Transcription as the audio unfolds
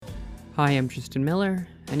Hi, I'm Tristan Miller,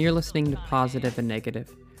 and you're listening to Positive and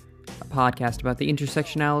Negative, a podcast about the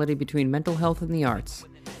intersectionality between mental health and the arts.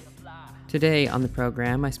 Today on the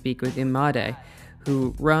program, I speak with Imade,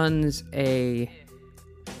 who runs a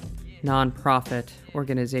nonprofit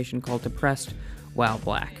organization called Depressed While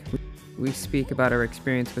Black. We speak about her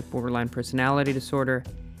experience with borderline personality disorder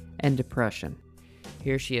and depression.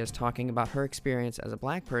 Here she is talking about her experience as a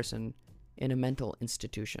black person in a mental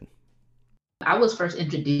institution. I was first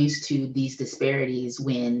introduced to these disparities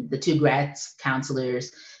when the two grad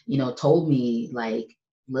counselors, told me like,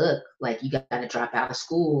 look, like you got to drop out of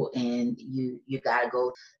school and you got to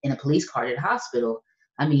go in a police car to the hospital.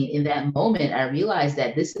 I mean, in that moment, I realized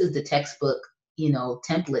that this is the textbook,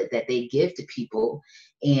 template that they give to people,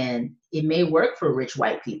 and it may work for rich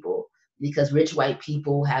white people because rich white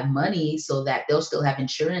people have money so that they'll still have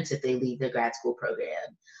insurance if they leave their grad school program.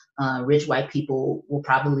 Rich white people will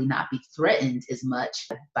probably not be threatened as much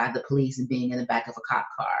by the police and being in the back of a cop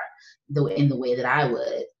car in the way that I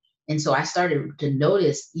would. And so I started to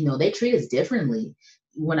notice, they treat us differently.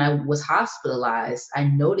 When I was hospitalized, I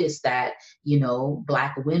noticed that,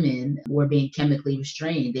 Black women were being chemically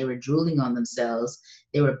restrained. They were drooling on themselves.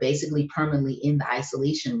 They were basically permanently in the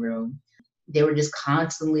isolation room. They were just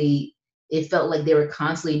constantly, it felt like they were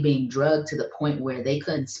constantly being drugged to the point where they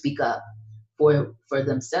couldn't speak up for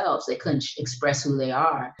themselves. They couldn't express who they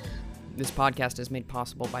are. This podcast is made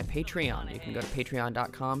possible by Patreon. You can go to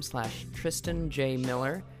patreon.com/Tristan J.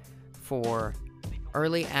 Miller for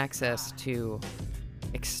early access to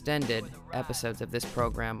extended episodes of this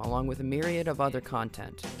program, along with a myriad of other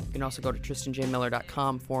content. You can also go to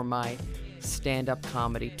tristanjmiller.com for my stand-up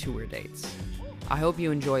comedy tour dates. I hope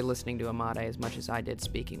you enjoy listening to Imade as much as I did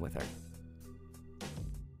speaking with her.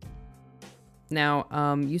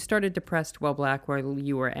 Now, you started Depressed While Black while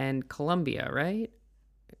you were in Columbia, right?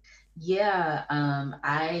 Yeah,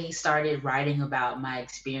 I started writing about my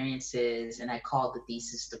experiences, and I called the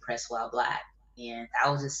thesis Depressed While Black. And I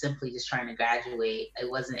was just simply just trying to graduate. It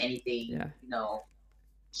wasn't anything,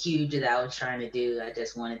 huge that I was trying to do. I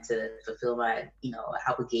just wanted to fulfill my,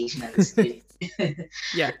 obligation as a student.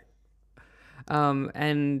 Yeah.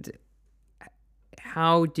 And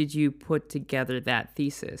how did you put together that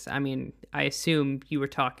thesis? I mean, I assume you were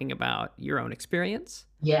talking about your own experience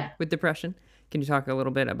with depression. Can you talk a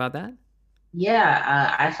little bit about that?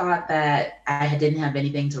 Yeah, I thought that I didn't have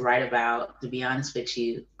anything to write about, to be honest with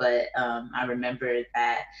you. But I remember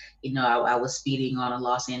that, I was speeding on a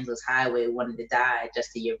Los Angeles highway, wanted to die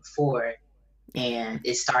just the year before. And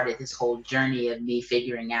it started this whole journey of me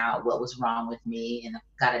figuring out what was wrong with me, and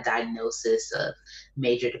got a diagnosis of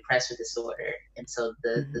major depressive disorder. And so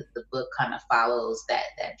the book kind of follows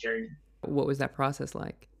that journey. What was that process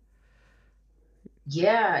like?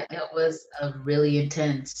 Yeah, it was a really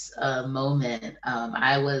intense moment.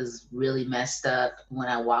 I was really messed up when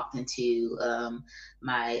I walked into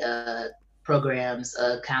my program's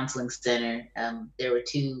counseling center. There were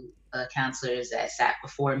two counselors that sat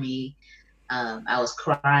before me. I was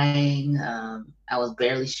crying. I was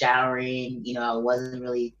barely showering. I wasn't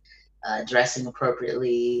really dressing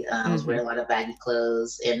appropriately. I was wearing a lot of baggy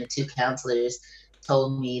clothes. And the two counselors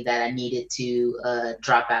told me that I needed to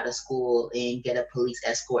drop out of school and get a police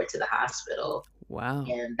escort to the hospital. Wow.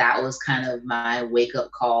 And that was kind of my wake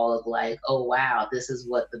up call of like, oh, wow, this is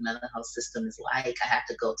what the mental health system is like. I have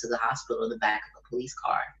to go to the hospital in the back of a police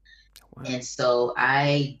car. Wow. And so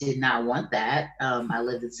I did not want that. I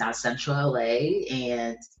lived in South Central LA,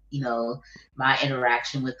 and my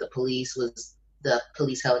interaction with the police was the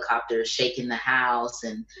police helicopter shaking the house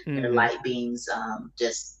and their light beams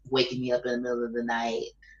just waking me up in the middle of the night.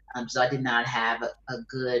 So I did not have a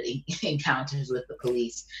good encounters with the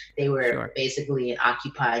police. They were basically an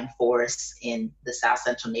occupying force in the South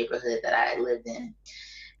Central neighborhood that I lived in.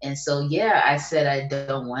 And so, yeah, I said, I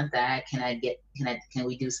don't want that. Can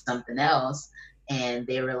we do something else? And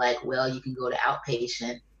they were like, well, you can go to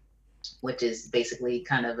outpatient, which is basically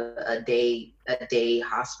kind of a day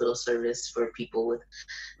hospital service for people with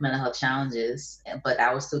mental health challenges. But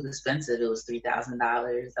that was too expensive. It was $3,000.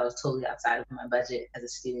 That was totally outside of my budget as a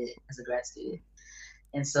student, as a grad student.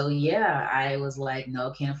 And so, yeah, I was like, no,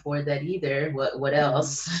 can't afford that either. What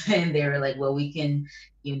else? And they were like, well, we can,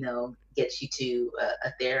 get you to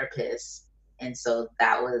a therapist. And so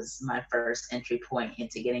that was my first entry point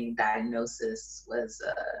into getting a diagnosis, was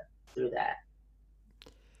through that.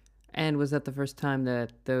 And was that the first time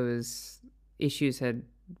that those issues had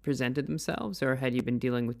presented themselves, or had you been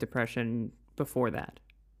dealing with depression before that?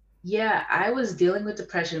 Yeah, I was dealing with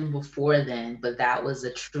depression before then, but that was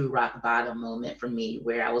a true rock bottom moment for me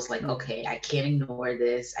where I was like, Mm. okay, I can't ignore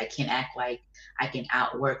this. I can't act like I can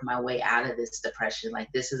outwork my way out of this depression.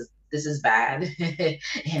 Like this is bad. And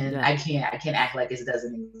Yeah. I can't act like it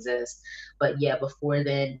doesn't exist. But yeah, before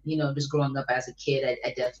then, just growing up as a kid, I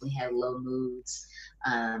definitely had low moods.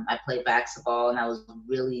 I played basketball and I was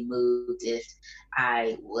really moved if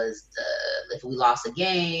we lost a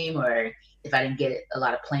game or if I didn't get a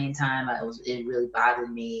lot of playing time, it really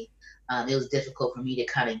bothered me. It was difficult for me to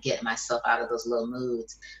kind of get myself out of those low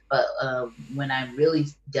moods. But when I really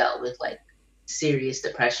dealt with like serious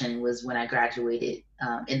depression was when I graduated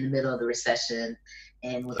in the middle of the recession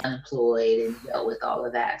and was unemployed and dealt with all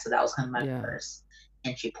of that. So that was kind of my Yeah. first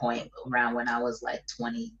entry point around when I was like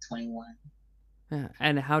 20, 21. Yeah.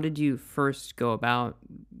 And how did you first go about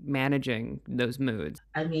managing those moods?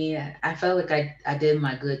 I mean, I felt like I did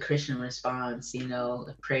my good Christian response, I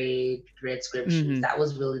prayed, read scriptures. Mhm. That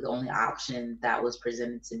was really the only option that was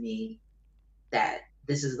presented to me, that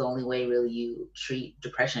this is the only way really you treat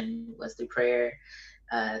depression was through prayer,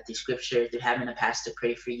 through scripture, through having a pastor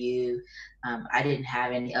pray for you. I didn't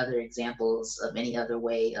have any other examples of any other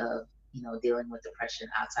way of, dealing with depression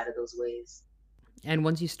outside of those ways. And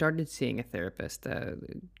once you started seeing a therapist,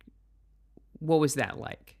 what was that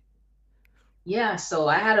like? Yeah, so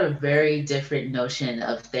I had a very different notion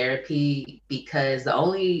of therapy because the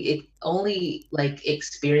only like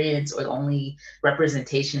experience or the only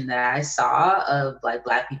representation that I saw of like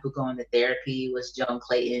Black people going to therapy was Joan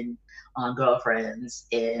Clayton on Girlfriends,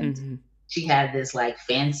 and Mhm. she had this like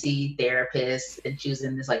fancy therapist, and she was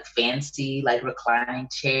in this like fancy like reclining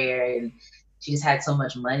chair, and she just had so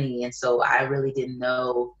much money, and so I really didn't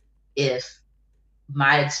know if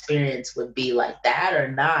my experience would be like that or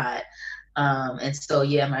not. And so,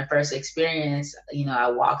 yeah, my first experience, I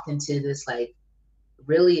walked into this like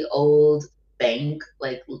really old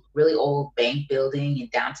really old bank building in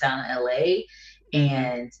downtown LA. Mhm.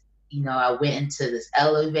 And, I went into this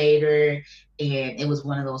elevator, and it was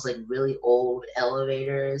one of those like really old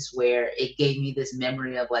elevators where it gave me this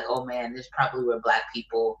memory of like, oh man, this probably were Black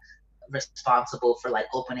people responsible for like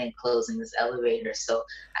opening and closing this elevator. So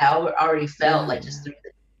already felt Yeah, like just yeah. through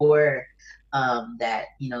the door, that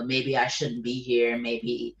maybe I shouldn't be here.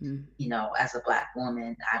 Maybe Mm. as a Black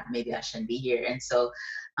woman, maybe I shouldn't be here. And so,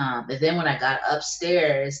 and then when I got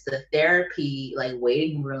upstairs, the therapy like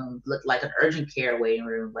waiting room looked like an urgent care waiting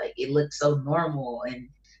room. Like it looked so normal, and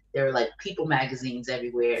there were like People magazines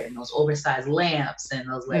everywhere, and those oversized lamps, and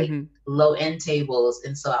those like Mhm. low end tables.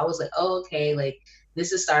 And so I was like, oh, okay, like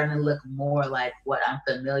this is starting to look more like what I'm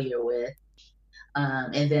familiar with.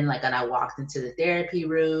 And then like, and I walked into the therapy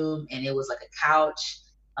room, and it was like a couch.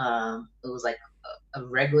 It was like a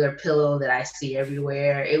regular pillow that I see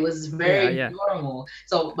everywhere. It was Yeah, very yeah. normal.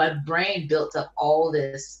 So my brain built up all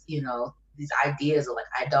this, these ideas of like,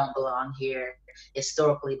 I don't belong here.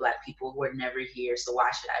 Historically, Black people were never here, so why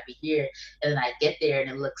should I be here? And then I get there, and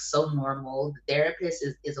it looks so normal. The therapist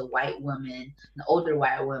is a white woman, an older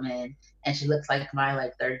white woman, and she looks like my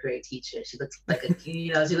like third grade teacher. She looks like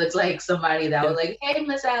she looks like somebody that was Yeah. like, hey,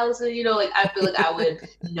 Miss Allison, like I feel like I would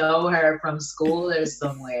know her from school or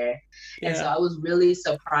somewhere. And so Yeah. I was really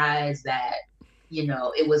surprised that,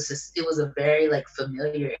 it was a very like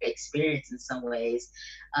familiar experience in some ways.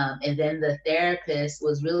 And then the therapist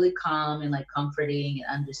was really calm and like comforting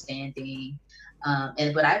and understanding.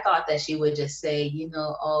 But I thought that she would just say,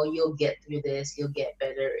 oh, you'll get through this, you'll get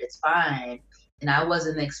better, it's fine. And I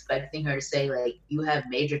wasn't expecting her to say like, you have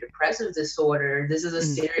major depressive disorder, this is a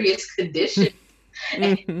Mm. serious condition,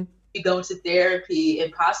 and Mhm. you go to therapy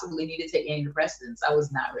and possibly need to take antidepressants. I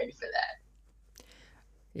was not ready for that.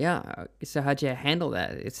 Yeah. So how'd you handle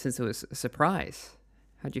that? Since it was a surprise.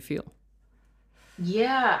 How'd you feel?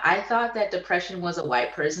 Yeah, I thought that depression was a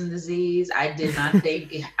white person disease. I did not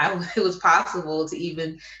think it was possible to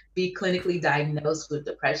even be clinically diagnosed with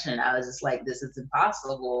depression. I was just like, this is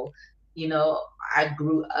impossible. You know, I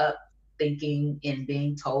grew up thinking and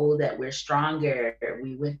being told that we're stronger,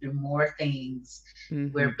 we went through more things,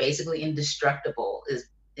 we're Mhm. basically indestructible,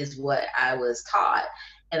 is what I was taught.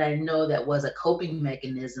 And I know that was a coping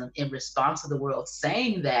mechanism in response to the world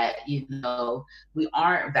saying that, we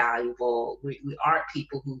aren't valuable. We aren't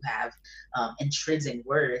people who have intrinsic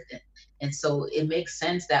worth. And so it makes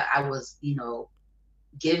sense that I was,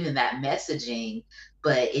 given that messaging,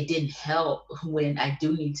 but it didn't help when I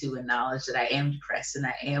do need to acknowledge that I am depressed and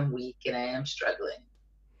I am weak and I am struggling.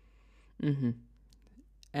 Mhm.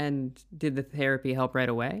 And did the therapy help right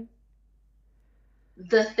away?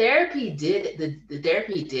 The therapy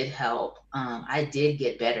did help. I did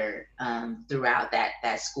get better throughout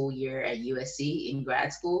that school year at USC in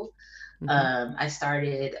grad school. Hmm. I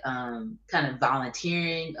started kind of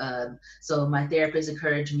volunteering. So my therapist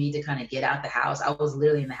encouraged me to kind of get out the house. I was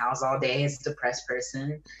literally in the house all day as a depressed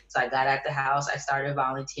person. So I got out the house. I started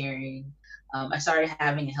volunteering. I started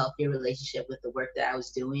having a healthier relationship with the work that I was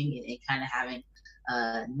doing, and kind of having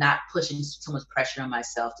not pushing so much pressure on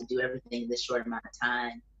myself to do everything in this short amount of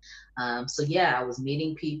time. So yeah, I was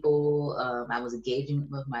meeting people. I was engaging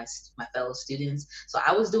with my fellow students. So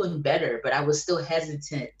I was doing better, but I was still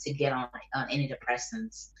hesitant to get on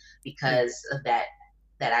antidepressants Yeah. because of that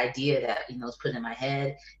idea that was put in my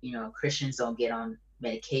head. Christians don't get on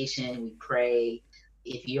medication. We pray.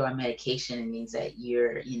 If you're on medication, it means that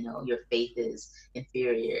your faith is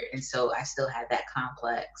inferior. And so I still had that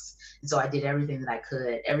complex. And so I did everything that I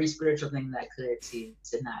could, every spiritual thing that I could to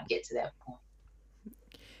not get to that point.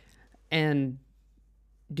 And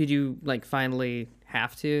did you like finally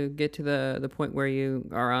have to get to the point where you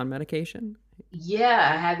are on medication?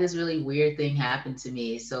 Yeah, I had this really weird thing happen to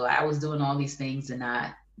me. So I was doing all these things and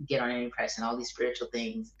not get on any press, all these spiritual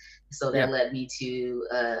things. So that Yeah. led me to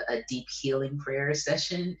a deep healing prayer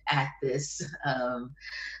session at this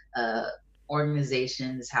uh,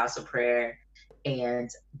 organization, this house of prayer. And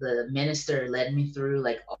the minister led me through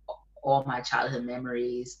like all my childhood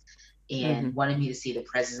memories Hmm. and wanted me to see the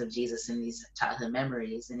presence of Jesus in these childhood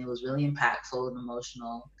memories. And it was really impactful and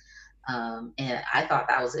emotional. And I thought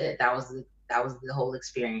that was it. That was the whole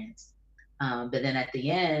experience. But then at the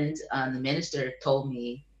end, the minister told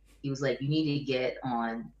me, he was like, "You need to get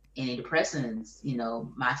on antidepressants."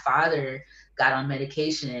 My father got on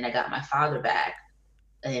medication, and I got my father back,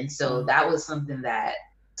 and so Oh. that was something that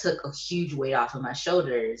took a huge weight off of my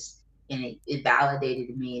shoulders, and it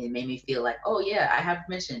validated me, and it made me feel like, oh yeah, I have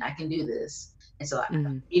permission, I can do this. And so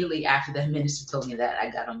Hmm. immediately after that minister told me that,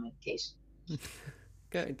 I got on medication.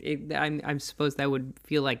 Good. I suppose that would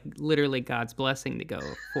feel like literally God's blessing to go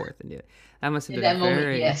forth and do it. That must have In been that moment,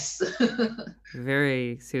 very, yes.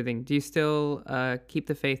 very soothing. Do you still keep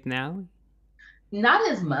the faith now? Not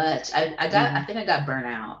as much. I Hmm. think I got burnt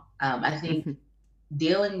out. I think Hmm.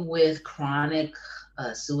 dealing with chronic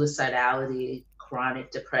suicidality,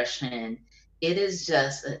 chronic depression, it is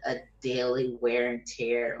just a daily wear and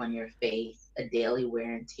tear on your faith, a daily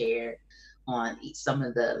wear and tear on some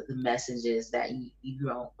of the messages that you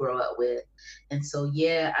grow up with. And so,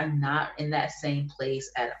 yeah, I'm not in that same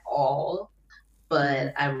place at all, Hmm.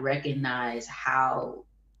 but I recognize how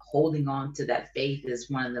holding on to that faith is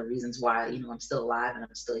one of the reasons why, I'm still alive and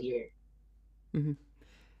I'm still here. Hmm.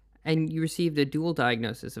 And you received a dual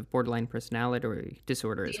diagnosis of borderline personality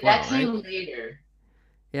disorder as Yeah, well, that right? came later.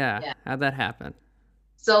 Yeah. Yeah. How'd that happen?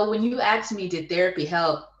 So when you asked me, did therapy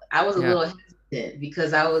help? I was a Yeah. little hesitant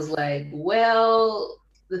because I was like, well,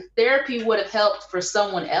 the therapy would have helped for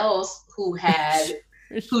someone else who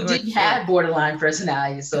Sure, didn't sure. have borderline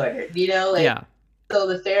personality disorder, like, Yeah. so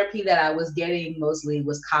the therapy that I was getting mostly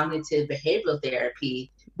was cognitive behavioral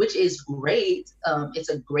therapy, which is great. It's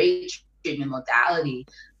a great treatment modality,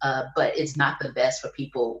 but it's not the best for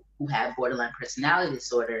people who have borderline personality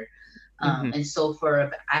disorder. Hmm. And so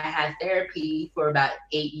I had therapy for about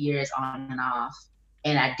 8 years on and off,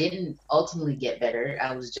 and I didn't ultimately get better.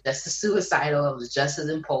 I was just as suicidal. I was just as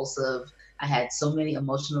impulsive. I had so many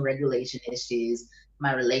emotional regulation issues.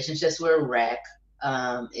 My relationships were a wreck.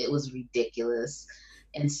 It was ridiculous.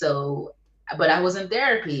 And so, but I was in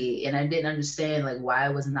therapy and I didn't understand like why I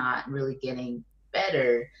was not really getting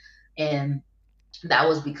better. And that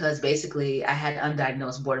was because basically I had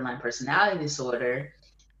undiagnosed borderline personality disorder,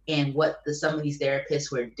 and what some of these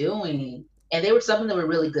therapists were doing, and they were some of them were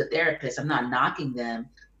really good therapists. I'm not knocking them,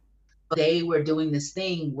 but they were doing this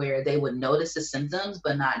thing where they would notice the symptoms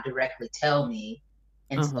but not directly tell me.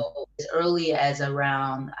 And Uh-huh. so as early as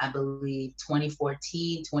around, I believe,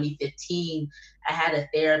 2014, 2015, I had a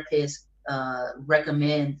therapist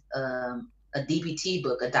recommend a DBT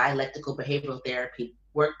book, a dialectical behavioral therapy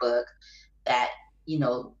workbook that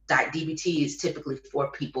DBT is typically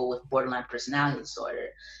for people with borderline personality disorder.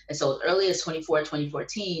 And so as early as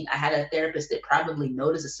 2014, I had a therapist that probably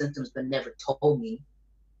noticed the symptoms but never told me.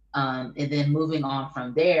 And then moving on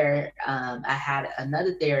from there, I had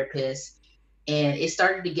another therapist, and it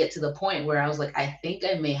started to get to the point where I was like, I think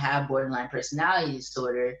I may have borderline personality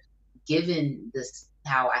disorder, given this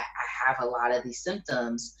how I have a lot of these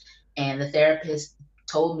symptoms. And the therapist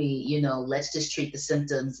told me, let's just treat the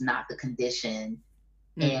symptoms, not the condition,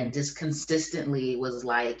 Hmm. and just consistently was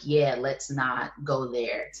like, yeah, let's not go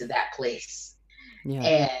there to that place. Yeah.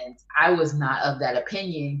 And I was not of that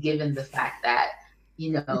opinion, given the fact that,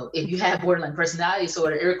 if you have borderline personality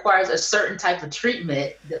disorder, it requires a certain type of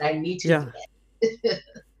treatment that I need to Yeah. get.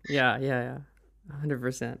 Yeah, yeah, yeah.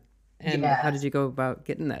 100%. And how Yeah. did you go about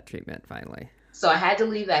getting that treatment finally? So I had to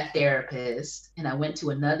leave that therapist, and I went to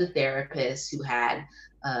another therapist who had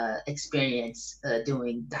experience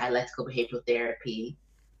doing dialectical behavioral therapy.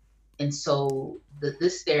 And so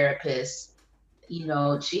this therapist,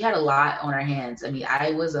 she had a lot on her hands. I mean,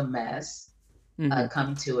 I was a mess Mm-hmm.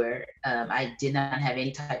 coming to her. I did not have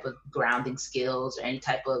any type of grounding skills or any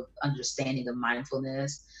type of understanding of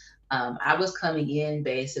mindfulness. I was coming in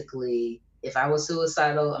basically, if I was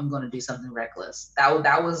suicidal, I'm going to do something reckless.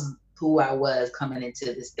 That was who I was coming into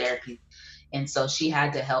this therapy. And so she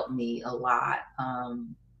had to help me a lot,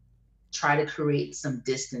 try to create some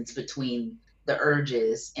distance between the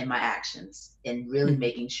urges and my actions, and really Mm-hmm.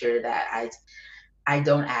 making sure that I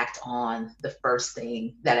don't act on the first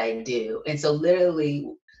thing that I do. And so literally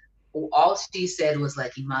all she said was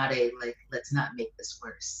like, Imade, like, let's not make this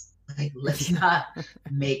worse. Like, let's not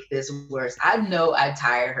make this worse. I know I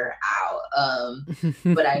tire her out.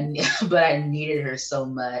 But I but I needed her so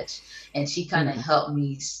much. And she kind of Mm-hmm. helped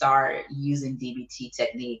me start using DBT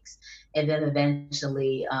techniques. And then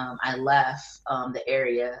eventually I left the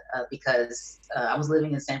area because I was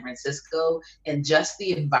living in San Francisco, and just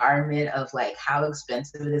the environment of like how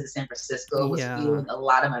expensive it is in San Francisco was Yeah, fueling a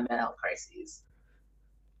lot of my mental health crises.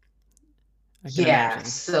 I can Yeah, imagine.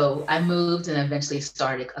 so I moved and eventually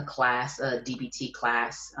started a class, a DBT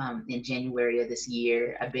class, in January of this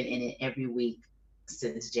year. I've been in it every week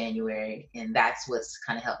since January, and that's what's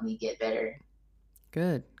kind of helped me get better.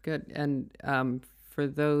 Good, good. And for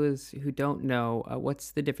those who don't know,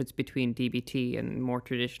 what's the difference between DBT and more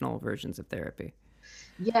traditional versions of therapy?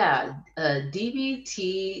 Yeah,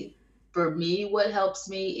 DBT, for me, what helps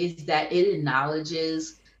me is that it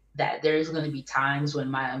acknowledges that there's going to be times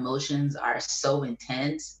when my emotions are so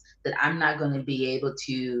intense that I'm not going to be able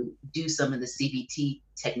to do some of the CBT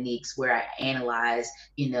techniques where I analyze,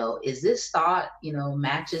 is this thought,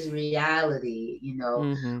 matches reality,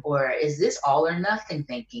 Mm-hmm. or is this all or nothing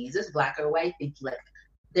thinking? Is this black or white thinking? Like,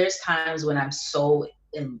 there's times when I'm so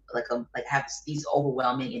in like have these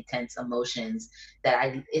overwhelming intense emotions that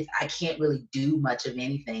I can't really do much of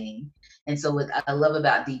anything. And so what I love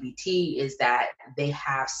about DBT is that they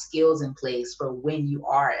have skills in place for when you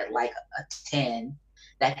are at like a 10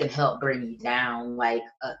 that can help bring you down, like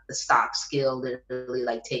the stop skill, literally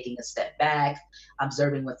like taking a step back,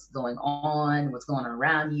 observing what's going on, what's going on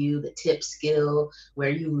around you, the tip skill,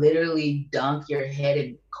 where you literally dunk your head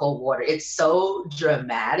in cold water. It's so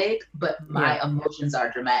dramatic, but Yeah. my emotions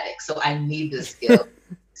are dramatic. So I need this skill.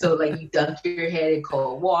 So like you dunk your head in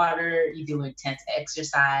cold water, you do intense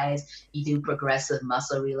exercise, you do progressive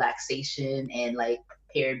muscle relaxation and like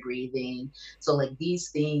paired breathing. So like these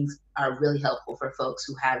things are really helpful for folks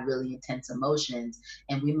who have really intense emotions,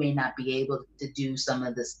 and we may not be able to do some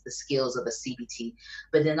of the skills of a CBT.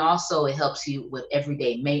 But then also it helps you with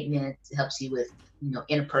everyday maintenance. It helps you with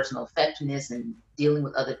interpersonal effectiveness and dealing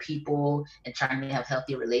with other people and trying to have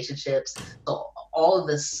healthy relationships. So all of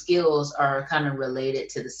the skills are kind of related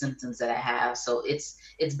to the symptoms that I have. So it's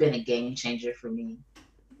been a game changer for me.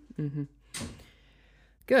 Mm-hmm.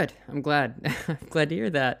 Good. I'm glad. I'm glad to hear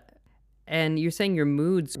that. And you're saying your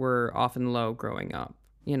moods were often low growing up,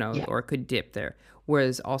 Yeah. or could dip there.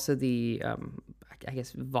 Whereas also the, I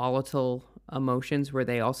guess, volatile emotions, were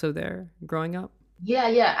they also there growing up? Yeah,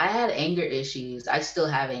 yeah. I had anger issues. I still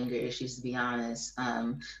have anger issues, to be honest.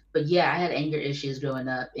 But yeah, I had anger issues growing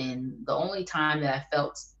up, and the only time that I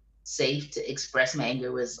felt safe to express my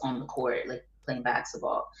anger was on the court, like playing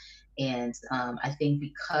basketball. And I think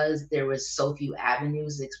because there was so few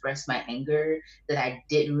avenues to express my anger, that I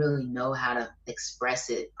didn't really know how to express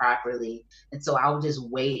it properly. And so I would just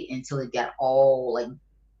wait until it got all like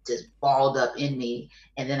just balled up in me,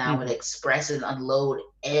 and then I would Mm-hmm. express and unload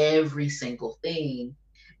every single thing,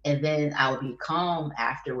 and then I would be calm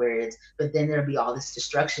afterwards. But then there'd be all this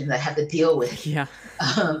destruction that I have to deal with. Yeah.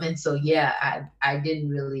 And so yeah, I didn't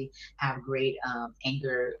really have great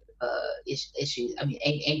anger issues. I mean,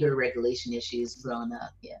 anger regulation issues growing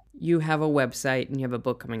up. Yeah. You have a website and you have a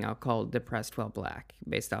book coming out called Depressed While Black,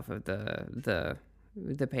 based off of the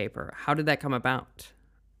paper. How did that come about?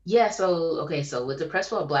 Yeah, so okay, so with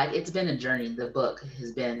Depressed While Black, it's been a journey. The book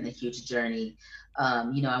has been a huge journey.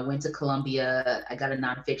 I went to Columbia, I got a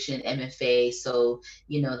nonfiction MFA. So,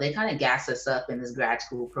 they kind of gas us up in this grad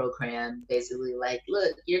school program, basically like,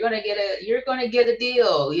 look, you're gonna get a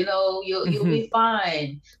deal, you'll Mm-hmm. be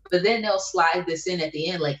fine. But then they'll slide this in at the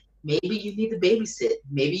end, like maybe you need to babysit,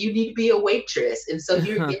 maybe you need to be a waitress. And so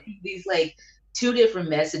you're getting these like two different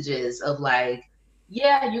messages of like,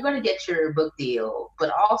 yeah, you're going to get your book deal,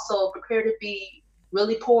 but also prepare to be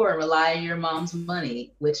really poor and rely on your mom's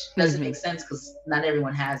money, which doesn't make sense because not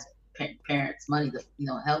everyone has parents' money to,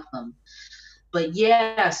 help them. But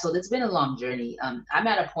yeah, so it's been a long journey. I'm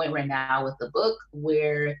at a point right now with the book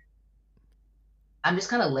where I'm just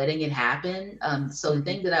kind of letting it happen. So the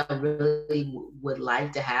thing that I really would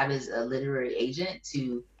like to have is a literary agent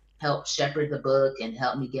to help shepherd the book and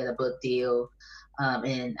help me get a book deal.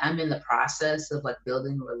 And I'm in the process of like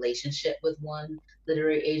building a relationship with one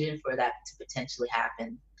literary agent for that to potentially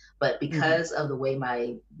happen. But because of the way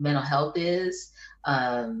my mental health is,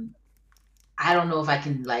 I don't know if I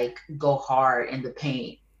can like go hard in the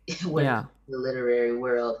paint when it Yeah. comes to the literary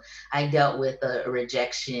world. I dealt with a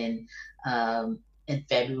rejection in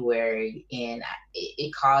February, and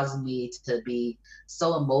it caused me to be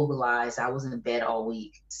so immobilized. I was in bed all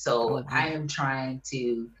week. So Oh I wow. am trying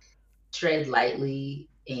to tread lightly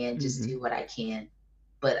and just Mm-hmm. do what I can.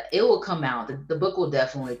 But it will come out. The book will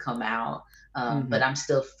definitely come out. Mm-hmm. But I'm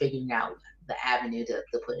still figuring out the avenue to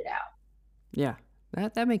put it out. Yeah.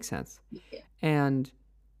 That makes sense. Yeah. And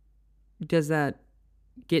does that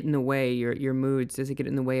get in the way, your moods, does it get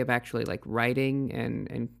in the way of actually like writing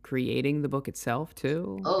and creating the book itself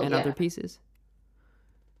too Oh and other yeah. pieces?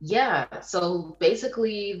 Yeah, so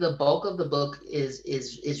basically the bulk of the book is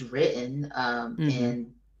written, Mm-hmm.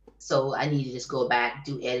 and so I need to just go back,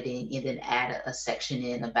 do editing, and then add a section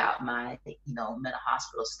in about my, mental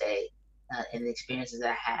hospital stay, and the experiences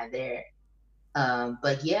that I had there.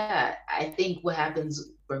 But yeah, I think what happens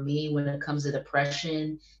for me when it comes to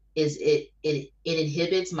depression is it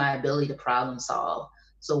inhibits my ability to problem solve.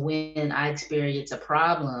 So when I experience a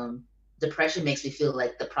problem, depression makes me feel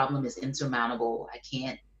like the problem is insurmountable. I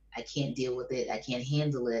can't deal with it. I can't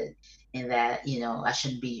handle it, and that I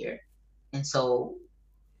shouldn't be here. And so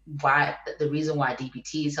why the reason why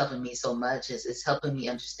DPT is helping me so much is it's helping me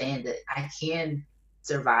understand that I can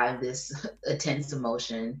survive this intense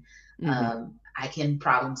emotion. Mm-hmm. I can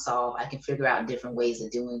problem solve. I can figure out different ways of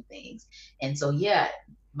doing things. And so, yeah,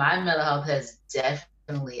 my mental health has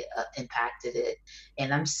definitely impacted it.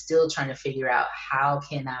 And I'm still trying to figure out how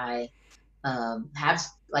can I have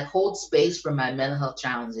like hold space for my mental health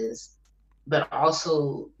challenges, but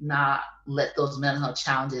also not let those mental health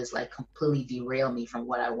challenges like completely derail me from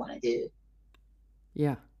what I want to do.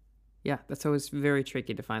 Yeah. Yeah. That's always very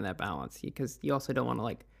tricky to find that balance because you also don't want to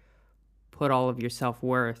like put all of your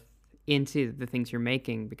self-worth into the things you're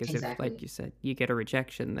making because if, like Exactly. you said, you get a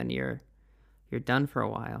rejection, then you're done for a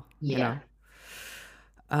while, you Yeah.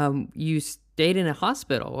 know. You stayed in a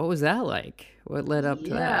hospital. What was that like? What led up to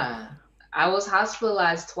that? Yeah. I was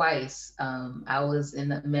hospitalized twice. I was in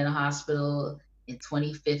the mental hospital in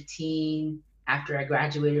 2015 after I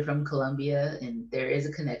graduated from Columbia, and there is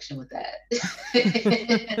a connection with that.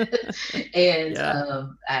 And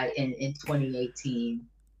Yeah. in 2018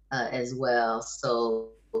 as well. So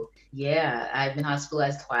yeah, I've been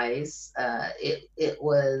hospitalized twice. It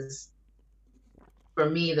was for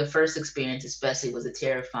me the first experience, especially, was a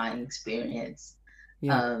terrifying experience.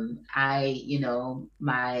 Yeah.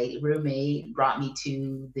 My roommate brought me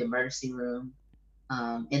to the emergency room,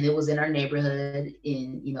 and it was in our neighborhood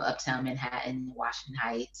in, uptown Manhattan, Washington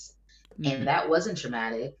Heights. And Mm-hmm. that wasn't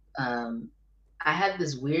traumatic. I had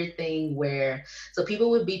this weird thing where, so people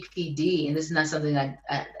with BPD, and this is not something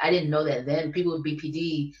I didn't know that then, people with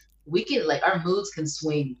BPD, we can, like, our moods can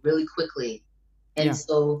swing really quickly. And Yeah.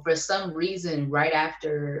 so for some reason, right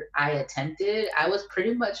after I attempted, I was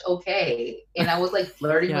pretty much okay. And I was like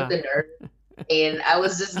flirting with Yeah. the nurse. And I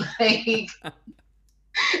was just like,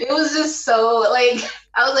 it was just so like,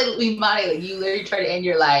 I was like, Imani, like, you literally try to end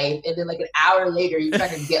your life. And then like an hour later, you're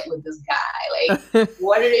trying to get with this guy. Like,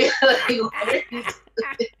 what are you, like, what are you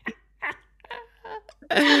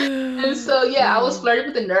And so yeah, I was flirting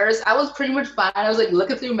with the nurse. I was pretty much fine. I was like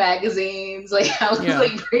looking through magazines. Like I was Yeah.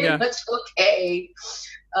 like pretty Yeah. much okay.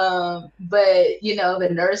 But the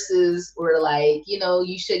nurses were like,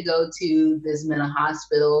 you should go to this mental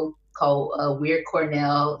hospital called Weird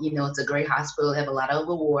Cornell. It's a great hospital. They have a lot of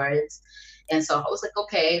awards. And so I was like,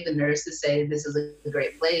 okay, the nurses say this is a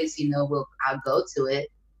great place. I'll go to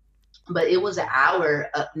it. But it was an hour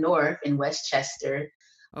up north in Westchester,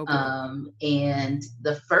 Oh boy. and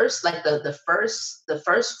the first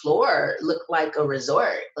floor looked like a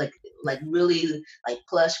resort, like really like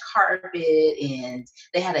plush carpet, and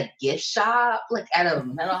they had a gift shop like at a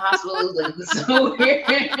mental hospital. Like, it was so weird.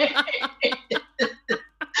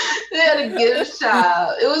 They had a gift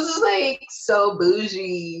shop. It was just like so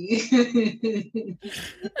bougie.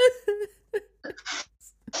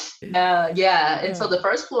 Yeah, and so Yeah. the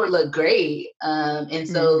first floor looked great. And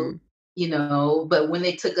so Mm-hmm. But when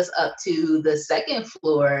they took us up to the second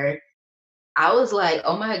floor, I was like,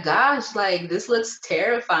 "Oh my gosh, like this looks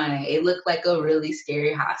terrifying." It looked like a really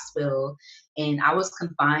scary hospital. And I was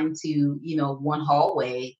confined to, one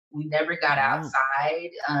hallway. We never got Wow. outside.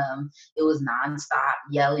 It was nonstop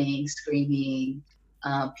yelling, screaming,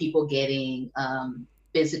 people getting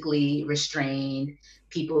physically restrained,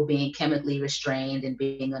 people being chemically restrained and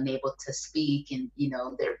being unable to speak, and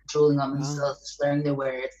they're drooling on Wow. themselves, slurring their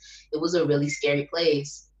words. It was a really scary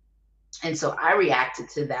place. And so I reacted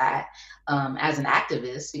to that as an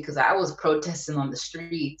activist because I was protesting on the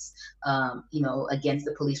streets, against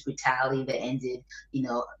the police brutality that ended,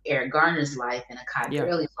 Eric Garner's life and Akai Yeah.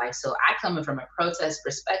 Gurley's life. So I coming from a protest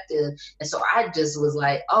perspective, and so I just was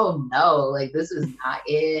like, "Oh no, like this is not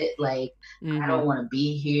it. Like I Mm-hmm. don't want to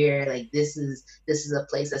be here. Like this is a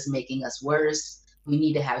place that's making us worse. We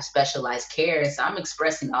need to have specialized care." So I'm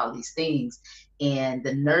expressing all these things, and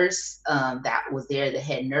the nurse that was there, the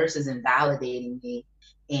head nurse, is invalidating me.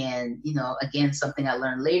 And again, something I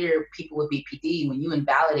learned later: people with BPD, when you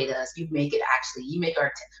invalidate us, you make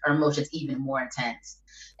our emotions even more intense.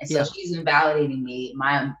 And so Yeah. she's invalidating me.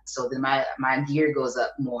 So then my gear goes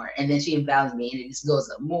up more, and then she invalidates me, and it just goes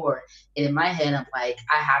up more. And in my head, I'm like,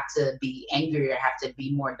 I have to be angry, I have to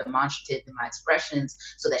be more demonstrative in my expressions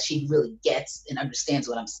so that she really gets and understands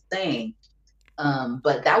what I'm saying.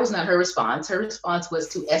 But that was not her response. Her response was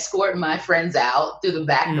to escort my friends out through the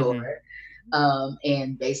back door, Mm-hmm.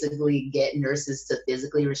 and basically get nurses to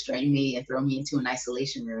physically restrain me and throw me into an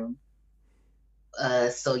isolation room.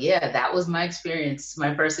 So yeah, that was my experience,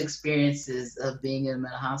 my first experiences of being in a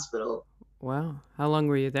mental hospital. Wow. How long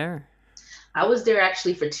were you there? I was there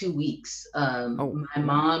actually for 2 weeks. Oh, My wow.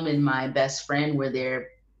 mom and my best friend were there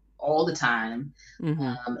all the time.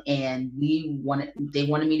 Mm-hmm. And they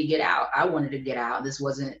wanted me to get out. I wanted to get out. This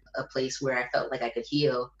wasn't a place where I felt like I could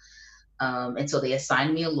heal. And so they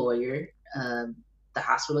assigned me a lawyer. Um, the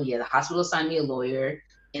hospital assigned me a lawyer,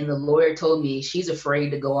 and the lawyer told me she's afraid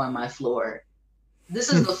to go on my floor. This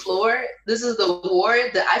is the floor. This is the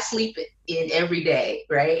ward that I sleep in every day,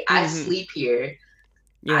 right? I Mm-hmm. sleep here.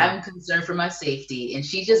 Yeah. I'm concerned for my safety, and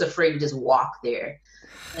she's just afraid to just walk there.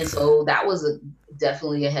 And so that was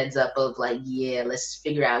definitely a heads up of like, yeah, let's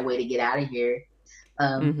figure out a way to get out of here.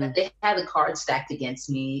 But Mm-hmm. they had the cards stacked against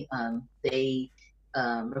me. They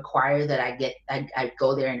require that I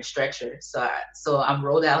go there in a stretcher. So I'm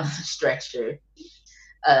rolled out in a stretcher,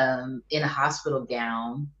 in a hospital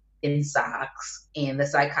gown, in socks, and the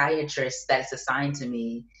psychiatrist that's assigned to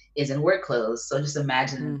me is in work clothes. So just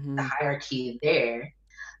imagine the Mm-hmm. hierarchy there.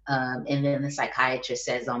 And then the psychiatrist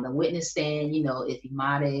says on the witness stand,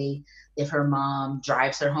 if her mom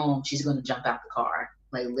drives her home, she's going to jump out the car.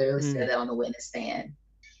 Like literally said that on the witness stand.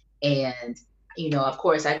 And of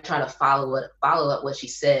course, I try to follow up what she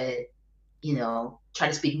said. Try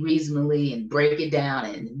to speak reasonably and break it down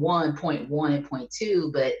in 1.1 and point two,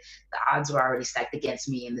 but the odds were already stacked against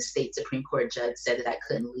me, and the state Supreme Court judge said that I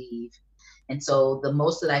couldn't leave. And so the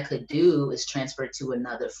most that I could do is transfer to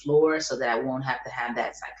another floor so that I won't have to have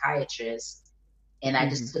that psychiatrist. And I Mm-hmm.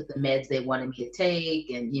 just took the meds they wanted me to take,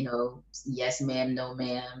 and yes ma'am, no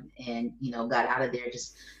ma'am, and got out of there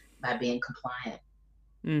just by being compliant.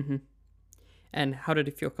 Mm-hmm. And how did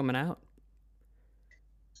it feel coming out?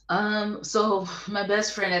 So my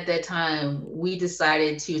best friend at that time, we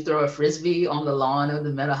decided to throw a frisbee on the lawn of the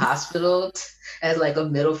mental hospital as like a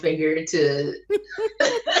middle finger to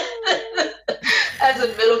as a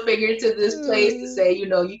middle finger to this place to say,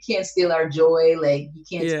 you can't steal our joy, like you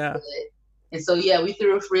can't steal Yeah. it. And so yeah, we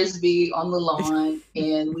threw a frisbee on the lawn,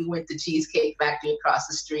 and we went to Cheesecake Factory across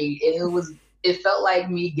the street, and it felt like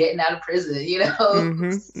me getting out of prison,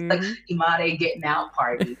 Mm-hmm. like Mm-hmm. Imade getting out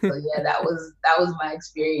party. So yeah, that was my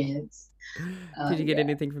experience. Did you get Yeah.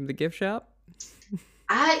 anything from the gift shop?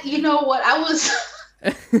 You know what? I was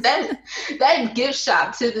that that gift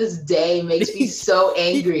shop to this day makes me so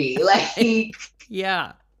angry. Like,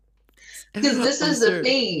 Yeah. because this I'm is the sure.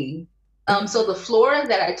 thing. So the floor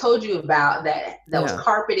that I told you about, that was Yeah.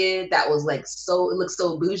 carpeted, that was like it looked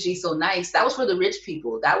so bougie, so nice. That was for the rich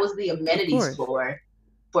people. That was the Of amenities course. floor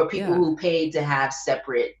for people Yeah. who paid to have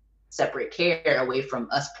separate care away from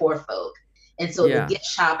us poor folk. And so the Yeah. gift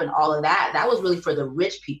shop and all of that was really for the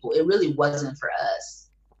rich people. It really wasn't for us.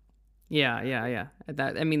 Yeah. Yeah.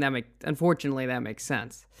 Yeah. Unfortunately, that makes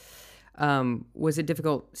sense. Was it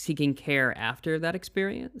difficult seeking care after that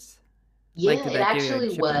experience? Like, Yeah, did it that give you a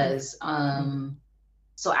actually chip on your? was.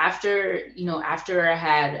 So after I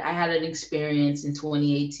had an experience in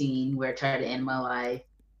 2018 where I tried to end my life,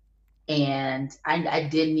 and I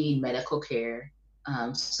did need medical care.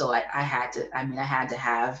 So I had to, I had to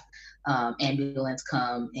have ambulance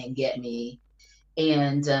come and get me.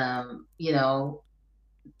 And,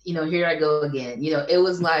 here I go again. It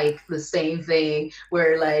was like the same thing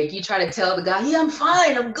where like you try to tell the guy, yeah, I'm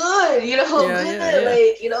fine, I'm good, I'm Yeah, yeah, good.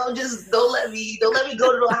 yeah. Like, just don't let me go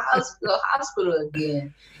to the hospital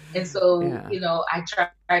again. And so, Yeah. I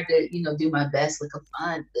tried to, do my best, like I'm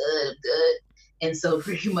fine, good, I'm good. And so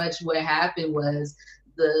pretty much what happened was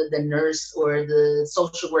the nurse or the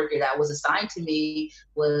social worker that was assigned to me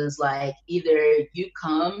was like, either you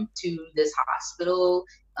come to this hospital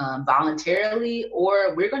voluntarily,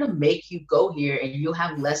 or we're going to make you go here and you'll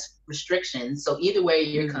have less restrictions. So either way,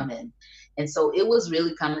 you're Mm. coming. And so it was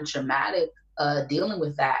really kind of traumatic dealing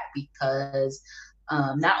with that, because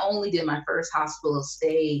not only did my first hospital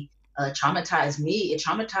stay traumatize me, it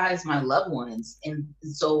traumatized my loved ones. And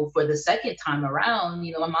so for the second time around,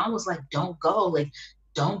 my mom was like, don't go, like,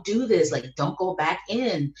 don't do this, like, don't go back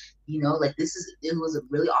in, like, it was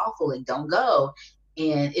really awful, like, don't go.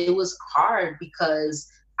 And it was hard because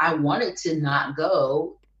I wanted to not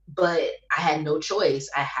go, but I had no choice.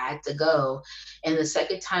 I had to go. And the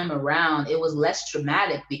second time around, it was less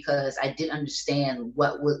traumatic because I did understand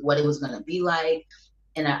what it was going to be like.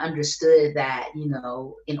 And I understood that,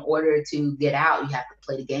 in order to get out, you have to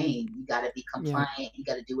play the game. You got to be Yeah. compliant. You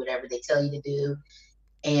got to do whatever they tell you to do.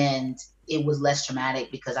 And it was less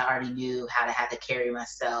traumatic because I already knew how to have to carry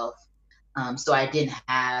myself. So I didn't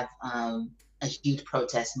have a huge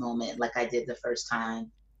protest moment like I did the first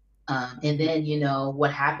time. And then,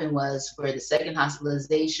 what happened was, for the second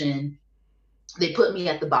hospitalization, they put me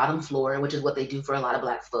at the bottom floor, which is what they do for a lot of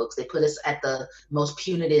Black folks. They put us at the most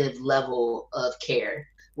punitive level of care,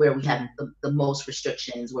 where we have Mm. the most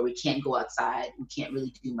restrictions, where we can't go outside, we can't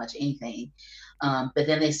really do much anything. But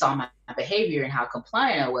then they saw my behavior and how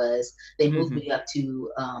compliant I was. They moved Hmm. me up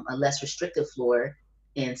to a less restrictive floor.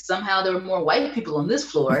 And somehow there were more white people on this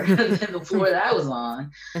floor than the floor that I was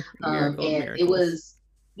on. Miracle of And it miracles. was,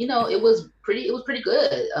 it was pretty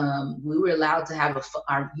good. We were allowed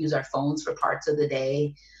to use our phones for parts of the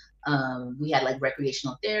day. We had like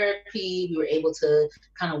recreational therapy. We were able to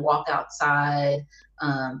kind of walk outside.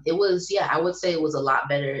 It was, yeah, I would say it was a lot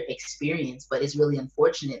better experience, but it's really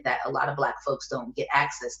unfortunate that a lot of Black folks don't get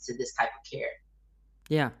access to this type of care.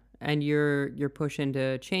 Yeah, and you're pushing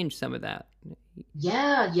to change some of that.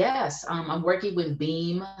 Yeah, yes. I'm working with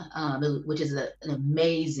Beam, which is an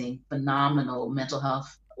amazing, phenomenal mental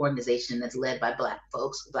health organization that's led by Black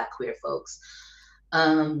folks, Black queer folks.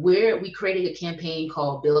 Where we created a campaign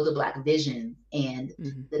called Build a Black Vision, and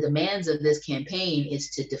Hmm. the demands of this campaign is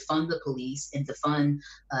to defund the police and defund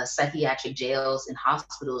psychiatric jails and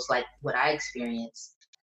hospitals like what I experienced.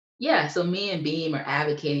 Yeah, so me and Beam are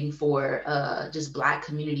advocating for just Black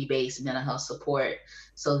community-based mental health support,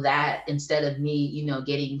 so that instead of me,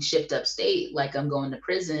 getting shipped upstate like I'm going to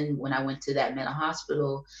prison when I went to that mental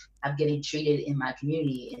hospital, I'm getting treated in my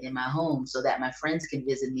community and in my home, so that my friends can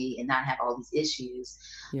visit me and not have all these issues.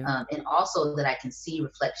 Yeah. And also that I can see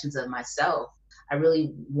reflections of myself. I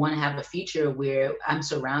really want to have a future where I'm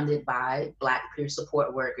surrounded by Black peer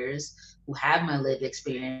support workers who have my lived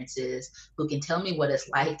experiences, who can tell me what it's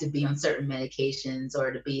like to be on certain medications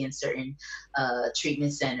or to be in certain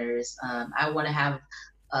treatment centers. I want to have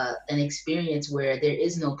an experience where there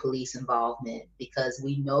is no police involvement, because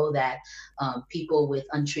we know that people with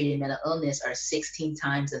untreated mental illness are 16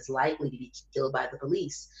 times as likely to be killed by the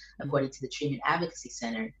police, Mm. according to the Treatment Advocacy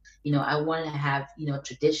Center. I want to have,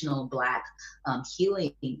 traditional Black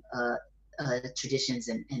healing traditions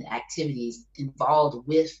and activities involved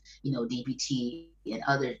with, DBT and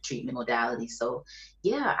other treatment modalities. So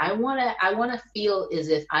yeah, I want to feel as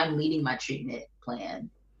if I'm leading my treatment plan,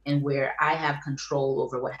 and where I have control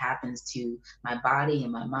over what happens to my body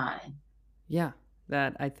and my mind. Yeah,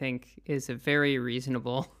 that I think is a very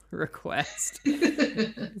reasonable request.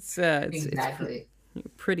 It's Exactly.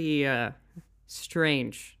 pretty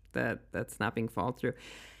strange that that's not being followed through.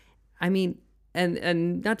 I mean,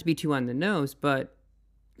 and not to be too on the nose, but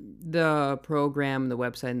the program, the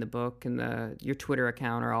website, and the book, and the your Twitter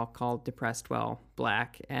account are all called Depressed Well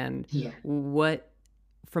Black. And Yeah. what,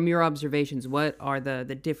 from your observations, what are the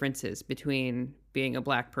differences between being a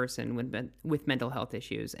Black person with mental health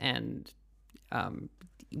issues and um,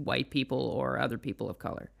 white people or other people of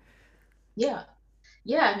color? Yeah.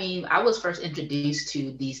 Yeah, I mean, I was first introduced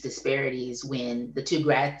to these disparities when the two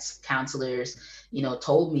grad counselors,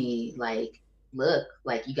 told me like, look,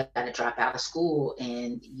 like, you got to drop out of school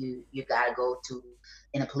and you got to go to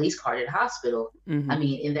in a police car to the hospital. I Mm-hmm.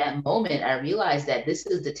 mean, in that moment, I realized that this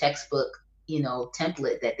is the textbook,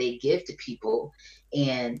 template that they give to people,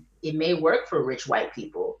 and it may work for rich white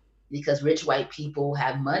people. because rich white people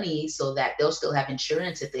have money so that they'll still have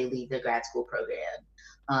insurance if they leave their grad school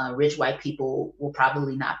program. Rich white people will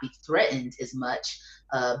probably not be threatened as much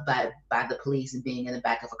by the police and being in the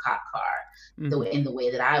back of a cop car Hmm. in the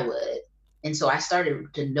way that I would. And so I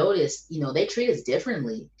started to notice, they treat us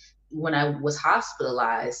differently. When I was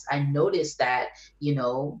hospitalized, I noticed that,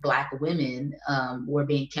 Black women were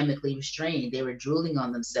being chemically restrained. They were drooling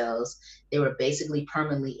on themselves. They were basically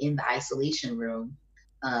permanently in the isolation room.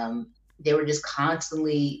 They were just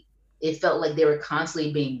constantly, it felt like they were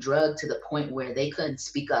constantly being drugged to the point where they couldn't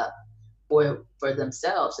speak up for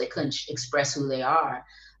themselves. They couldn't express who they are.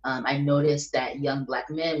 I noticed that young Black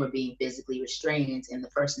men were being physically restrained. And the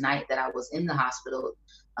first night that I was in the hospital,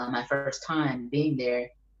 my first time being there,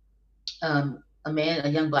 a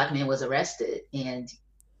young Black man was arrested, and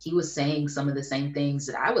he was saying some of the same things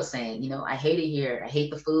that I was saying. I hate it here. I hate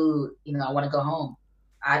the food. I want to go home.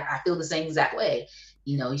 I feel the same exact way.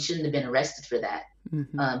 He shouldn't have been arrested for that.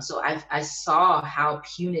 Hmm. So I saw how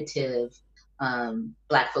punitive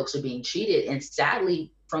Black folks are being treated, and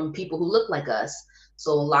sadly, from people who look like us.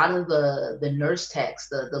 So a lot of the nurse techs,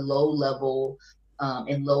 the low level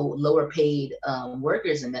and lower paid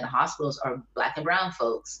workers in mental hospitals are Black and brown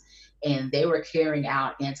folks, and they were carrying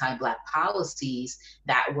out anti-Black policies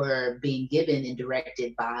that were being given and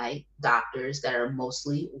directed by doctors that are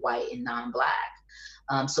mostly white and non-Black.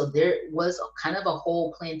 So there was kind of a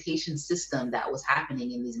whole plantation system that was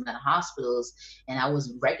happening in these mental hospitals, and I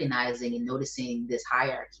was recognizing and noticing this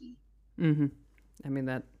hierarchy. Hmm. I mean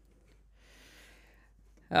that.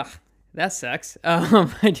 Ugh, that sucks. I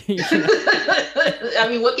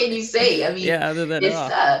mean, what can you say? I mean, Yeah. Other than it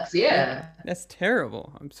sucks. yeah, Yeah. that's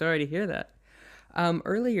terrible. I'm sorry to hear that.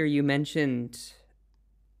 Earlier you mentioned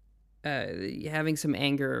uh, having some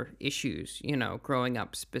anger issues. Growing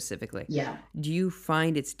up specifically. Yeah. Do you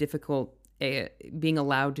find it's difficult being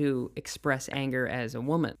allowed to express anger as a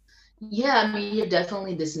woman? Yeah, I mean, you're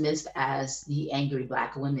definitely dismissed as the angry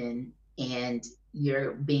Black woman, and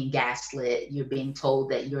you're being gaslit. You're being told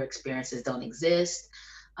that your experiences don't exist.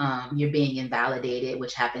 You're being invalidated,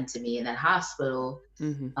 which happened to me in that hospital.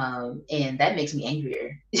 Hmm. And that makes me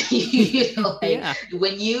angrier. Like Yeah.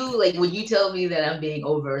 when you tell me that I'm being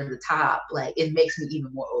over the top, like it makes me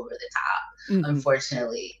even more over the top. Hmm.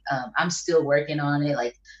 Unfortunately, I'm still working on it.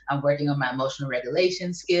 Like I'm working on my emotional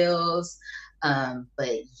regulation skills.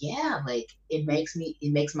 But yeah, like it makes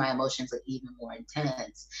my emotions like even more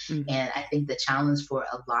intense. Hmm. And I think the challenge for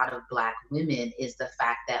a lot of Black women is the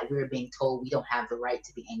fact that we're being told we don't have the right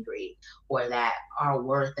to be angry, or that our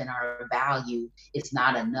worth and our value is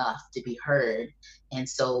not enough to be heard. And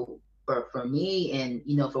so for me, and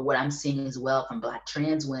for what I'm seeing as well from Black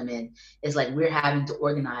trans women, is like we're having to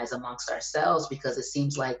organize amongst ourselves because it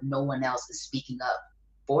seems like no one else is speaking up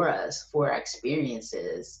for us, for our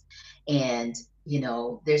experiences. And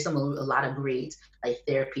there's a lot of great like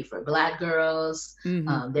therapy for Black girls.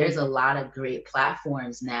 Hmm. There's a lot of great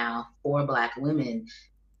platforms now for Black women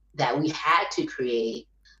that we had to create.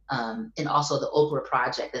 And also the Okra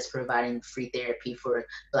Project that's providing free therapy for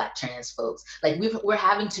Black trans folks. Like we're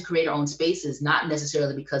having to create our own spaces, not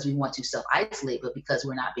necessarily because we want to self isolate, but because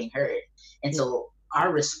we're not being heard. And Yeah. so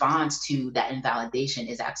our response to that invalidation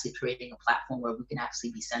is actually creating a platform where we can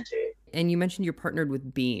actually be centered. And you mentioned you're partnered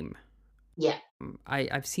with Beam. Yeah.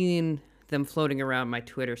 I've seen them floating around my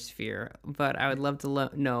Twitter sphere, but I would love to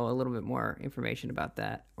know a little bit more information about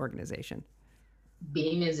that organization.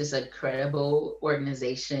 Beam is this incredible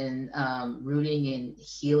organization rooting in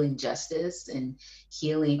healing justice and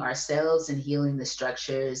healing ourselves and healing the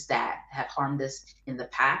structures that have harmed us in the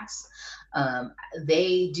past. Um,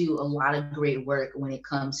 they do a lot of great work when it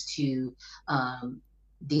comes to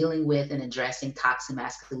dealing with and addressing toxic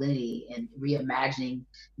masculinity and reimagining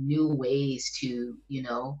new ways to,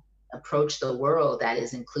 approach the world that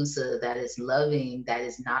is inclusive, that is loving, that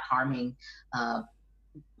is not harming uh,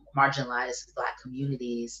 marginalized Black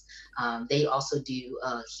communities. They also do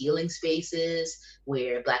healing spaces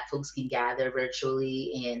where Black folks can gather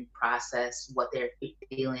virtually and process what they're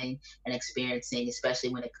feeling and experiencing, especially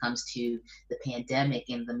when it comes to the pandemic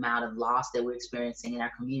and the amount of loss that we're experiencing in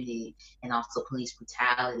our community, and also police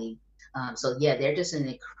brutality. So yeah, they're just an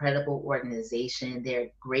incredible organization. They're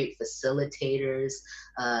great facilitators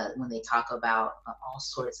when they talk about all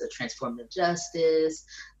sorts of transformative justice.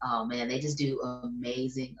 Oh man, they just do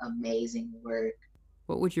amazing, amazing work.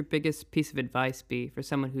 What would your biggest piece of advice be for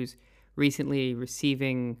someone who's recently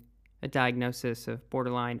receiving a diagnosis of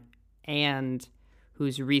borderline and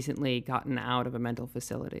who's recently gotten out of a mental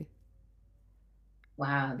facility?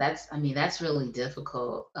 Wow, I mean, that's really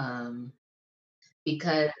difficult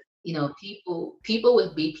because People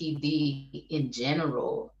with BPD in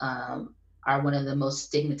general are one of the most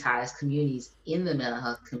stigmatized communities in the mental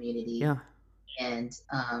health community, Yeah. and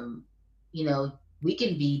we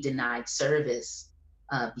can be denied service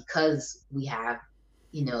because we have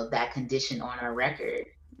that condition on our record.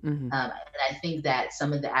 Hmm. And I think that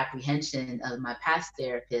some of the apprehension of my past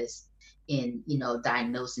therapist in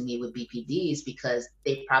diagnosing me with BPD is because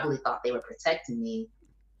they probably thought they were protecting me,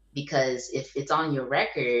 because if it's on your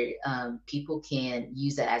record, people can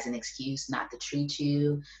use that as an excuse not to treat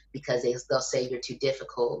you, because they'll say you're too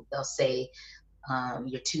difficult. They'll say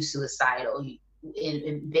you're too suicidal.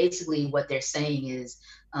 And basically, what they're saying is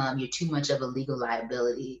you're too much of a legal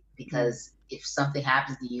liability, Mm. because if something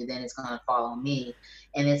happens to you, then it's going to fall on me.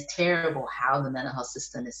 And it's terrible how the mental health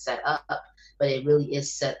system is set up, but it really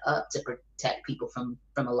is set up to protect people from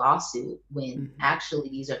a lawsuit, when Hmm. actually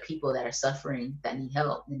these are people that are suffering, that need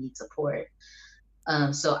help, that need support.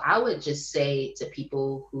 So I would just say to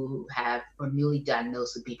people who have or newly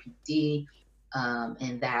diagnosed with BPD,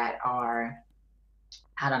 and that are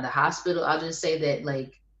out of the hospital, I'll just say that,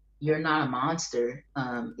 like, you're not a monster.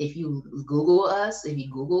 If you Google us, if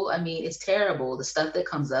you Google, I mean, it's terrible. The stuff that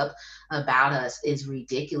comes up about us is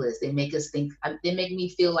ridiculous. They make us think. They make me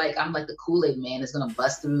feel like I'm like the Kool-Aid man that's gonna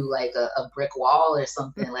bust through like a brick wall or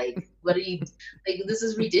something. Like, what are you? Like, this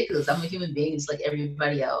is ridiculous. I'm a human being, just like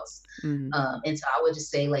everybody else. Hmm. And so I would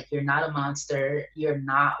just say, like, you're not a monster. You're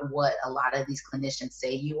not what a lot of these clinicians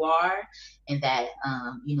say you are, and that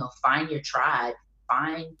find your tribe,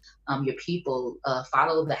 find your people,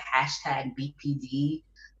 follow the hashtag BPD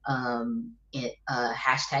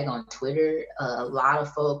hashtag on Twitter. A lot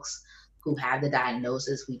of folks who have the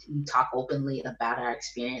diagnosis, we talk openly about our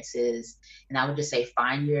experiences, and I would just say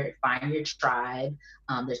find your tribe.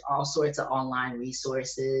 There's all sorts of online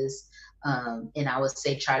resources, and I would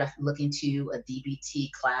say try to look into a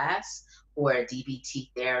DBT class or a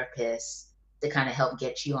DBT therapist to kind of help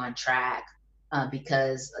get you on track,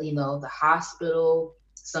 because the hospital,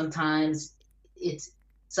 sometimes it's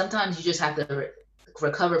sometimes you just have to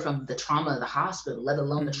recover from the trauma of the hospital, let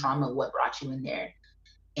alone the Hmm. trauma of what brought you in there.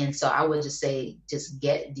 And so I would just say, just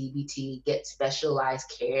get DBT, get specialized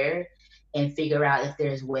care, and figure out if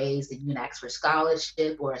there's ways that you can ask for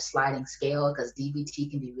scholarship or a sliding scale, because DBT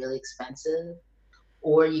can be really expensive.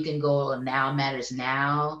 Or you can go on Now Matters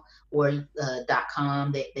Now, or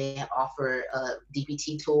 .com. They offer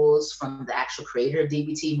DBT tools from the actual creator of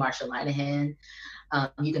DBT, Marsha Linehan.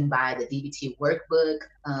 You can buy the DBT workbook.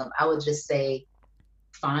 I would just say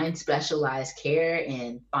find specialized care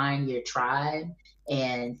and find your tribe.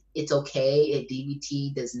 And it's okay if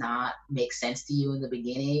DBT does not make sense to you in the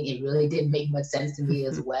beginning. It really didn't make much sense to me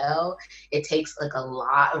as well. It takes like a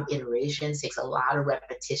lot of iterations, takes a lot of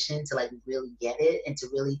repetition to like really get it and to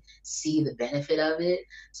really see the benefit of it.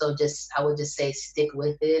 So I would just say stick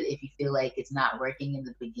with it if you feel like it's not working in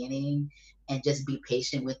the beginning, and just be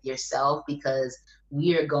patient with yourself, because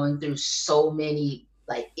we are going through so many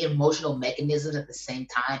like emotional mechanisms at the same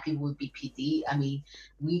time. People with BPD, I mean,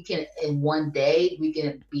 we can in one day we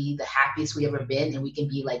can be the happiest we ever been, and we can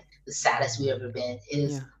be like the saddest we ever been. It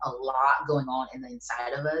is Yeah. a lot going on in the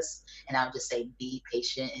inside of us, and I would just say be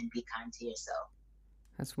patient and be kind to yourself.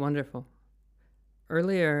 That's wonderful.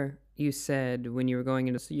 Earlier, you said when you were going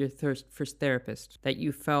into your first therapist that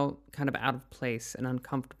you felt kind of out of place and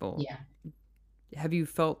uncomfortable. Yeah. Have you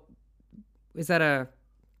felt, is that a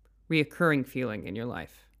reoccurring feeling in your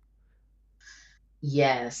life?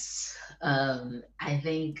 Yes. I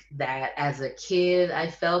think that as a kid, I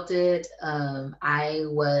felt it. I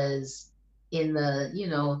was in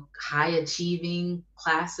the, high achieving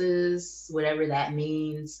classes, whatever that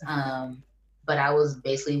means. But I was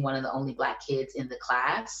basically one of the only Black kids in the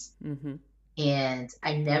class. Mm-hmm. And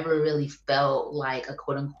I never really felt like a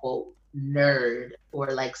quote unquote nerd,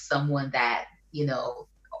 or like someone that,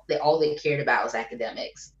 all they cared about was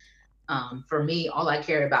academics. For me, all I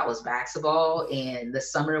cared about was basketball, and the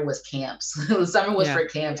summer was camps. The summer was Yeah. for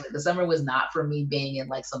camps. Like, the summer was not for me being in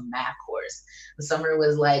like some math course. The summer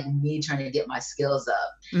was like me trying to get my skills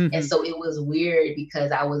up. And Mm-hmm. so it was weird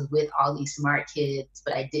because I was with all these smart kids,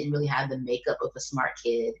 but I didn't really have the makeup of a smart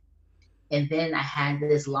kid. And then I had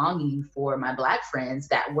this longing for my Black friends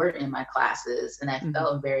that were in my classes. And I Mm-hmm.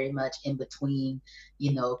 felt very much in between,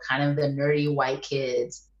 kind of the nerdy white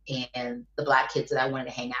kids and the Black kids that I wanted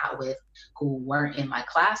to hang out with, who weren't in my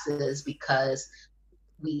classes, because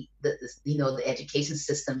the education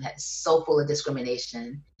system is so full of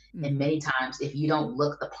discrimination. And Mm-hmm. many times, if you don't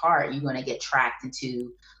look the part, you're going to get tracked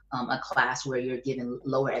into a class where you're given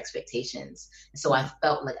lower expectations. So I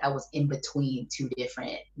felt like I was in between two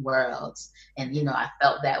different worlds. And, I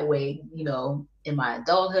felt that way, in my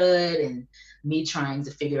adulthood, and me trying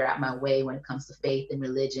to figure out my way when it comes to faith and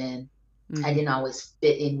religion. I didn't always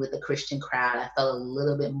fit in with the Christian crowd. I felt a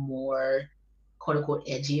little bit more quote unquote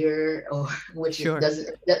edgier, or Sure.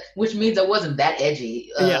 which means I wasn't that edgy.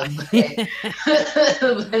 Yeah. But, I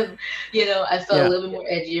felt Yeah. a little bit more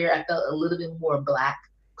edgier. I felt a little bit more Black,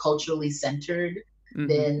 culturally centered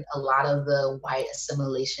than a lot of the white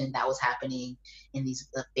assimilation that was happening in these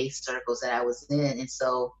faith circles that I was in. And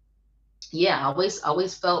so, yeah, I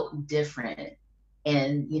always felt different.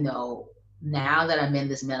 And, now that I'm in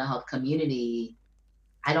this mental health community,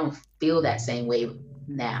 I don't feel that same way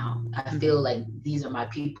now. I feel like these are my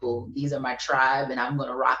people, these are my tribe, and I'm going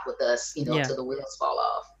to rock with us, Yeah. till the wheels fall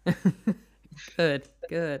off. Good.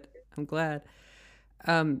 I'm glad.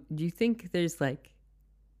 Do you think there's like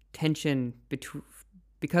tension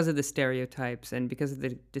because of the stereotypes and because of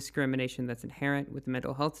the discrimination that's inherent with the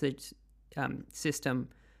mental health system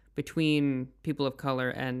between people of color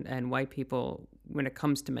and white people when it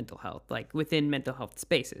comes to mental health, like within mental health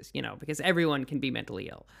spaces, because everyone can be mentally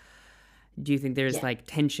ill? Do you think there's like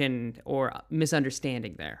tension or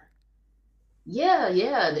misunderstanding there? Yeah.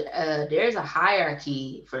 There's a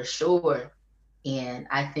hierarchy for sure. And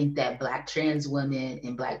I think that Black trans women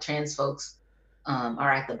and Black trans folks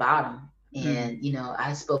are at the bottom. And,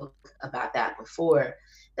 I spoke about that before,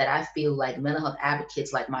 that I feel like mental health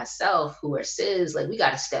advocates like myself who are cis, like we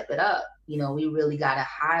got to step it up. We really got to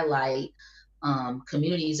highlight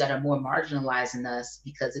communities that are more marginalized than us,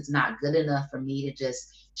 because it's not good enough for me to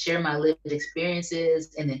just share my lived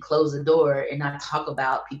experiences and then close the door and not talk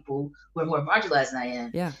about people who are more marginalized than I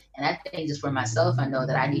am. Yeah. And I think just for myself, I know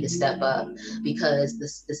that I need to step up, because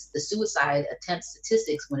the suicide attempt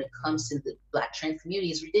statistics when it comes to the Black trans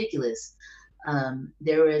community is ridiculous.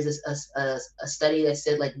 There was a study that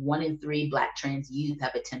said like 1 in 3 Black trans youth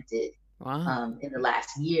have attempted in the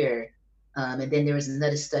last year. And then there was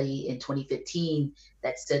another study in 2015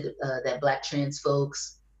 that said that Black trans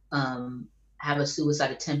folks have a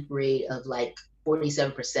suicide attempt rate of like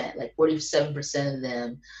 47%. Like 47% of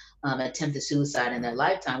them attempted suicide in their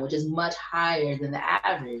lifetime, which is much higher than the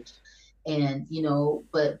average. And,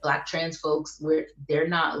 but Black trans folks, they're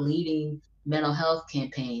not leading mental health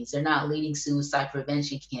campaigns. They're not leading suicide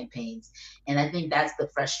prevention campaigns. And I think that's the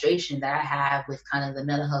frustration that I have with kind of the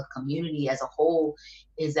mental health community as a whole,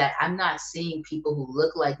 is that I'm not seeing people who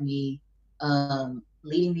look like me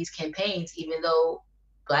leading these campaigns, even though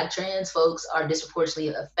Black trans folks are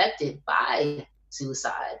disproportionately affected by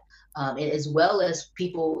suicide, and as well as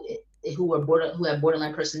people who have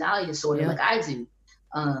borderline personality disorder, like I do.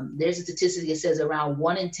 There's a statistic that says around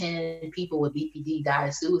 1 in 10 people with BPD die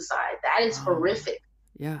of suicide. That is horrific.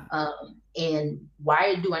 Yeah. And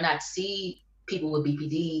why do I not see people with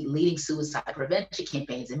BPD leading suicide prevention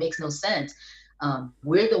campaigns? It makes no sense.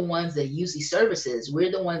 We're the ones that use these services.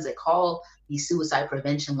 We're the ones that call these suicide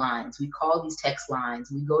prevention lines. We call these text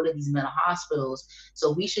lines. We go to these mental hospitals.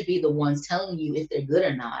 So we should be the ones telling you if they're good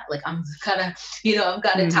or not. Like I'm kind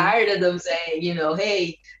of tired of them saying,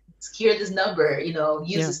 hey, secure this number,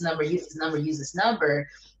 use this number, use this number, use this number,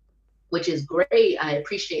 which is great. I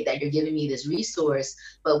appreciate that you're giving me this resource,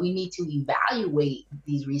 but we need to evaluate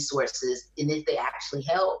these resources and if they actually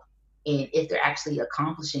help and if they're actually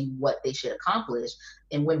accomplishing what they should accomplish.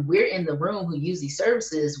 And when we're in the room who use these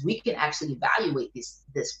services, we can actually evaluate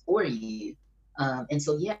this for you. And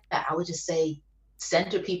so, yeah, I would just say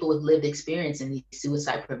center people with lived experience in these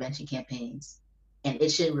suicide prevention campaigns. And it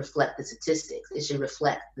should reflect the statistics. It should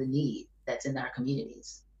reflect the need that's in our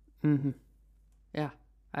communities. Yeah,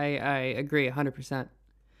 I agree 100%.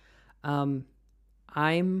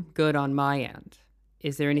 I'm good on my end.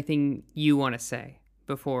 Is there anything you want to say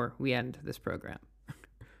before we end this program?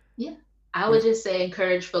 Yeah, I would just say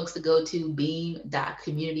encourage folks to go to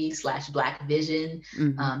beam.community/Black Vision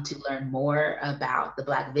to learn more about the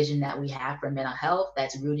Black vision that we have for mental health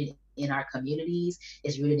that's rooted in our communities.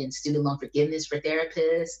 It's rooted in student loan forgiveness for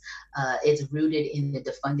therapists. It's rooted in the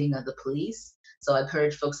defunding of the police. So I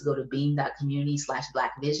encourage folks to go to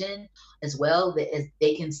beam.community/Black Vision, as well as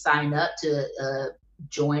they can sign up to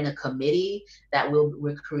join a committee that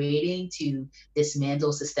we're creating to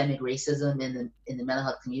dismantle systemic racism in the mental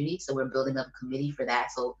health community. So we're building up a committee for that.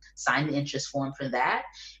 So sign the interest form for that.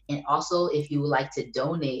 And also, if you would like to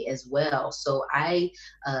donate as well. So I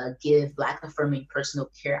give Black affirming personal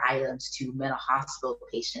care items to mental hospital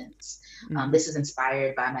patients. This is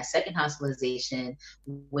inspired by my second hospitalization,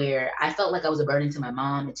 where I felt like I was a burden to my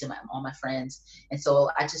mom and to all my friends. And so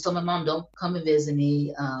I just told my mom, don't come and visit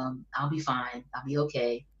me. I'll be fine. I'll be okay.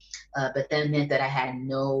 But that meant that I had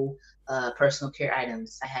no personal care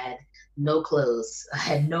items. I had no clothes. I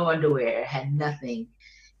had no underwear. I had nothing.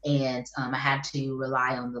 And I had to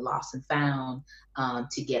rely on the lost and found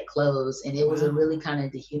to get clothes. And it was a really Wow. kind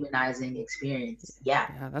of dehumanizing experience. Yeah.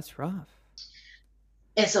 Yeah, that's rough.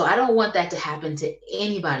 And so I don't want that to happen to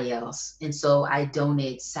anybody else. And so I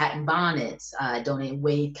donate satin bonnets, I donate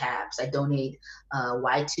wave caps, I donate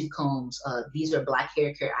Y2 combs. These are Black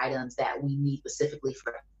hair care items that we need specifically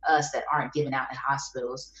for us that aren't given out in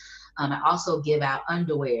hospitals. I also give out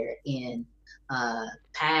underwear and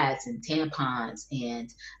pads and tampons,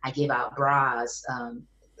 and I give out bras.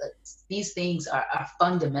 These things are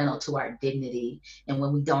fundamental to our dignity. And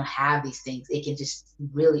when we don't have these things, it can just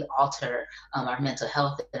really alter our mental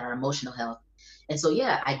health and our emotional health. And so,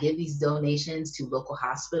 yeah, I give these donations to local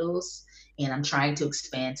hospitals, and I'm trying to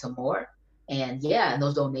expand to more. And yeah, and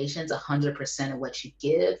those donations, 100% of what you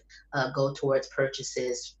give go towards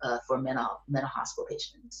purchases for mental hospital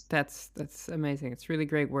patients. That's amazing. It's really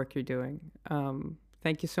great work you're doing.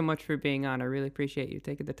 Thank you so much for being on. I really appreciate you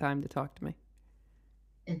taking the time to talk to me.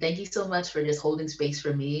 And thank you so much for just holding space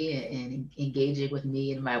for me and engaging with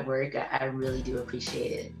me in my work. I really do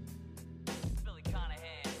appreciate it.